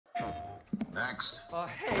Next.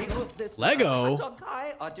 Hey, look, this Lego? hot dog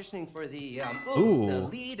guy auditioning for the Ooh.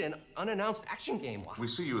 lead and unannounced action game. We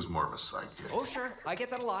see you as more of a sidekick. Oh, sure, I get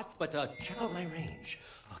that a lot, but check out my range.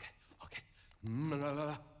 Okay.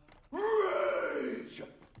 Rage!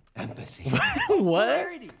 Empathy. What?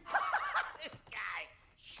 Clarity. This guy.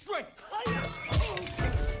 Strength.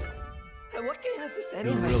 Hey, what game is this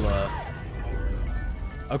anyway? Gorilla.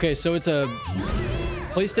 Okay, so it's a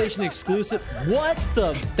PlayStation exclusive. What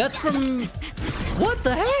the? That's from. What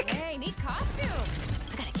the heck? Hey, neat costume.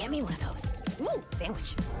 I gotta get me one of those. Ooh,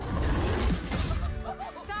 sandwich.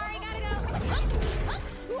 Sorry, gotta go.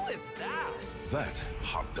 Who is that? That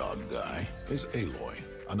hot dog guy is Aloy,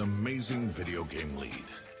 an amazing video game lead.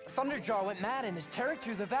 Thunderjaw went mad and is tearing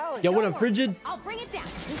through the valley. Yo, what up, Frigid? I'll bring it down.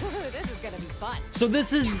 This is gonna be fun. So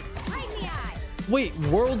this is. Right in the eye. Wait,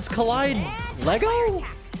 Worlds Collide Lego?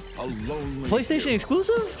 A lonely PlayStation hero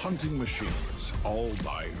exclusive? hunting machines all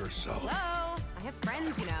by herself. Hello. I have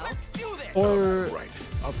friends, you know. Let's do this. Or. Right,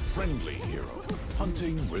 a friendly hero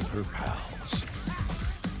hunting with her pals.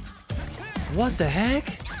 What the heck?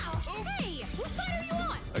 Hey, whose side are you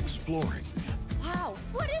on? Exploring, Wow,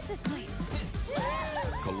 what is this place?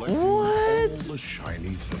 collecting What? all the shiny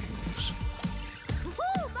things,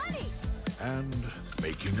 Woo, money. and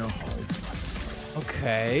making a home.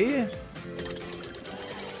 Okay.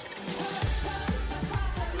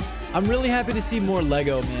 I'm really happy to see more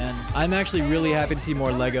Lego, man. I'm actually really happy to see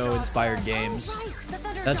more Lego inspired games.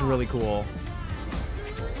 That's really cool.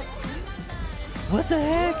 What the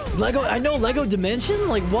heck? Lego, I know Lego Dimensions?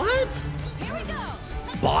 Like what? Here we go.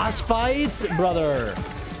 Boss fights? Brother.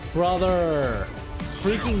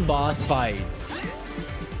 Freaking boss fights. Down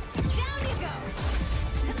you go.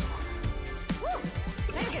 Woo,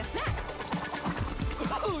 better get a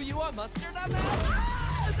snack. Ooh, you want mustard on that?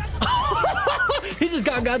 He just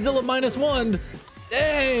got Godzilla -1.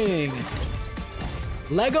 Dang.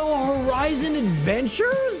 Lego Horizon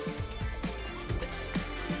Adventures?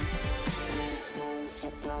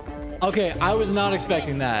 Okay, I was not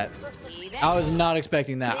expecting that. I was not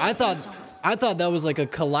expecting that. I thought that was like a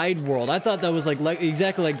Collide World. I thought that was like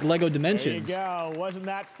exactly like Lego Dimensions. There you go. Wasn't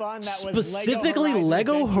that fun? That was Specifically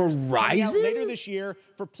Lego Coming out Horizon? later this year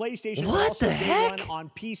for PlayStation. What also the day heck? one on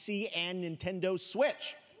PC and Nintendo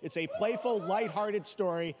Switch. It's a playful, lighthearted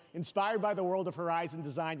story inspired by the world of Horizon,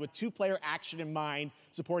 designed with two-player action in mind,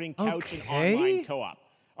 supporting couch and online co-op.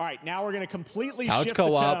 All right, now we're going to completely Couch shift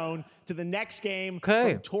co-op. the tone to the next game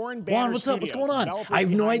Okay. from Torn Banner Juan, what's up? What's Studios, going on? developer I have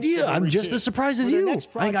no behind idea. I'm Chivalry just 2. as surprised as For their you. next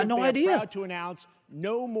I ain't got project, no they are idea. proud to announce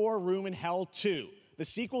No More Room in Hell 2, the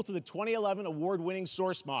sequel to the 2011 award-winning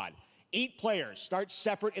Source mod. 8 players start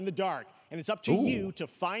separate in the dark, and it's up to you to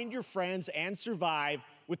find your friends and survive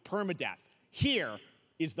with permadeath. Here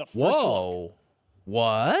is the first look. Whoa.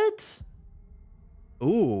 What?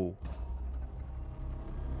 Ooh.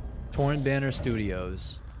 Torn Banner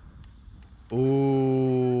Studios.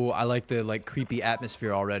 Ooh, I like the creepy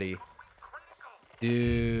atmosphere already.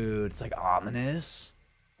 Dude, it's like ominous.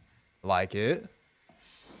 Like it.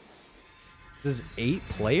 This is 8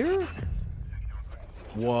 player?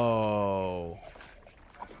 Whoa.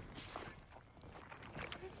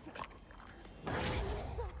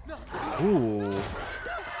 Ooh.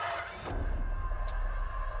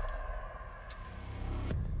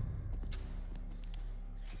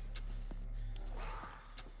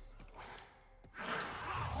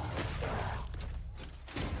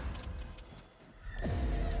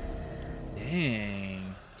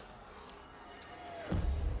 Dang.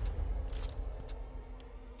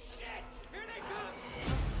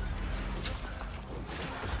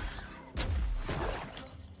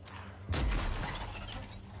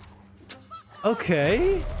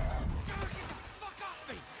 Okay.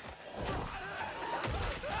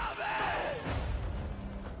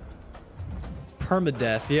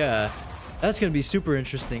 Permadeath, yeah. That's gonna be super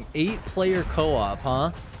interesting. 8-player co-op,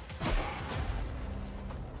 huh?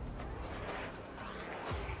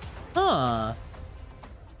 Huh.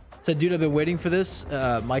 Said, dude, I've been waiting for this.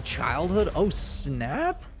 My childhood. Oh,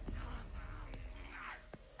 snap.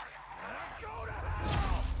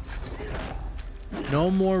 No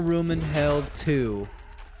More Room in Hell 2.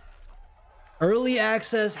 Early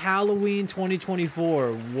access Halloween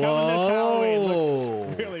 2024. Whoa. Coming this Halloween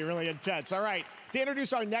looks really, really intense. All right, to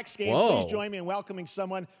introduce our next game, Whoa. please join me in welcoming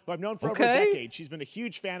someone who I've known for over a decade. She's been a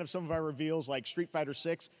huge fan of some of our reveals, like Street Fighter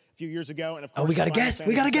 6 a few years ago, and of course, we got a Final guest.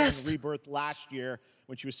 We got a Fantasy guest. VII Rebirth last year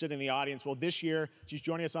when she was sitting in the audience. Well, this year she's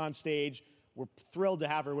joining us on stage. We're thrilled to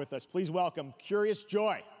have her with us. Please welcome Curious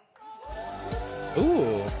Joy.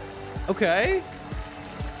 Ooh. Okay.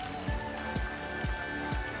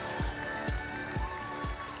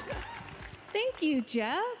 Thank Thank you,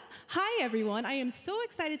 Jeff. Hi, everyone. I am so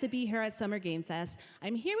excited to be here at Summer Game Fest.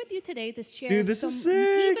 I'm here with you today to share some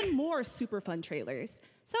even more super fun trailers.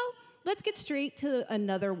 So let's get straight to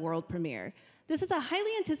another world premiere. This is a highly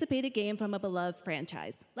anticipated game from a beloved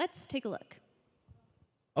franchise. Let's take a look.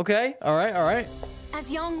 Okay, all right. As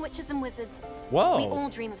young witches and wizards, Whoa. we all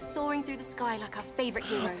dream of soaring through the sky like our favorite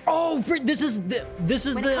heroes. Oh, this is the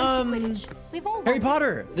Harry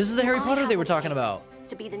Potter. This is the Harry Potter they were talking about.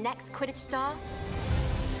 To be the next Quidditch star.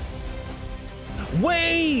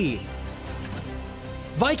 Wait!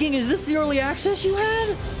 Viking, is this the early access you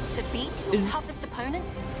had? To beat your toughest opponents.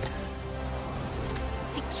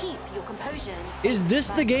 To keep your composure. Is this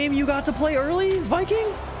the game you got to play early,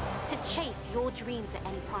 Viking? To chase your dreams at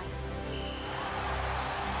any price.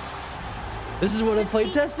 This is what I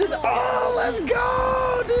played tested. Oh, let's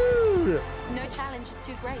go, dude! No challenge is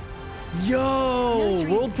too great. Yo,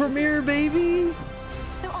 No world premiere, baby.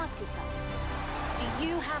 So ask yourself, do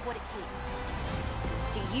you have what it takes?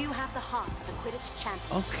 Do you have the heart of a Quidditch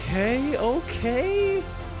champion? Okay.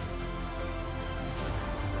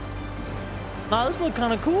 Nah, this look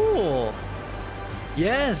kind of cool.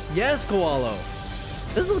 Yes, Koalo.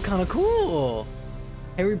 This look kind of cool.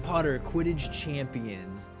 Harry Potter Quidditch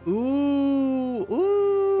Champions. Ooh.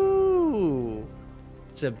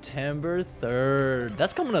 September 3rd.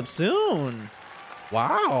 That's coming up soon.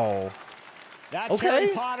 Wow. That's Harry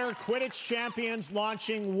Potter Quidditch Champions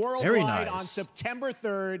launching worldwide on September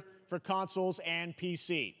 3rd for consoles and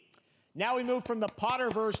PC. Now we move from the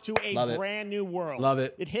Potterverse to a brand new world. Love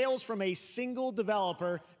it. It hails from a single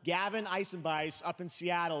developer, Gavin Eisenbeis, up in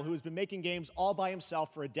Seattle, who has been making games all by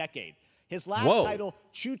himself for a decade. His last title,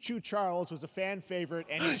 Choo Choo Charles, was a fan favorite,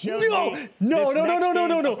 and he showed me this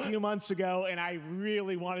game a few months ago, and I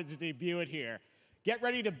really wanted to debut it here. Get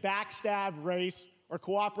ready to backstab, race, or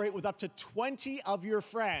cooperate with up to 20 of your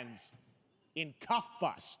friends in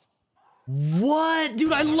Cuffbust. What?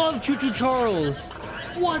 Dude, I love Choo Choo Charles.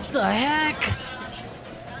 What the heck?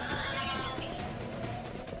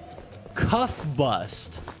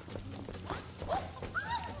 Cuffbust.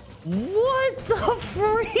 What the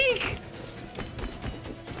freak?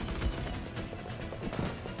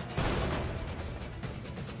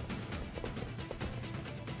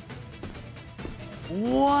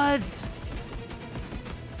 What?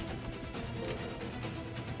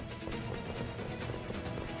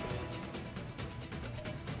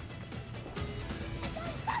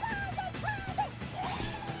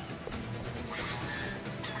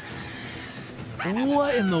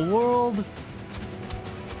 What in the world?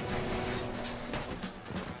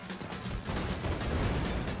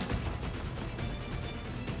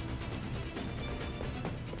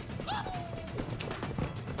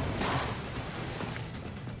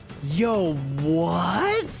 Yo,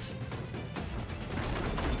 what?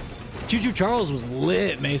 Choo Choo Charles was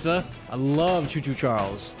lit, Mesa. I love Choo Choo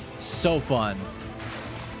Charles. So fun.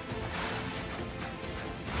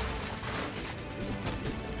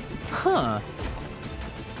 Huh.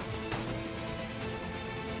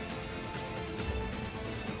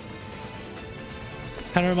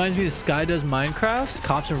 Kind of reminds me of Sky Does Minecraft's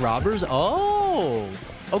Cops and Robbers. Oh,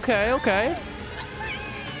 okay.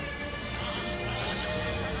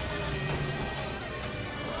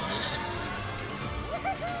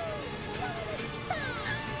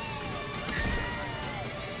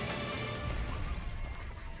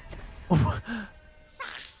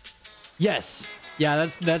 Yes. Yeah,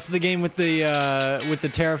 that's the game with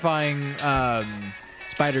the terrifying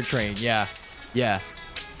spider train. Yeah.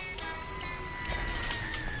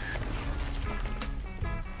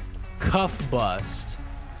 Cuffbust.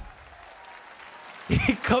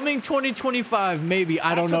 Coming 2025, maybe.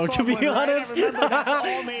 I don't know, to be honest. Remember, that's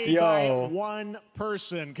all made by one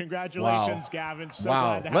person. Congratulations, Gavin. So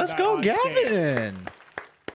glad to have Let's that go, on stage. Gavin.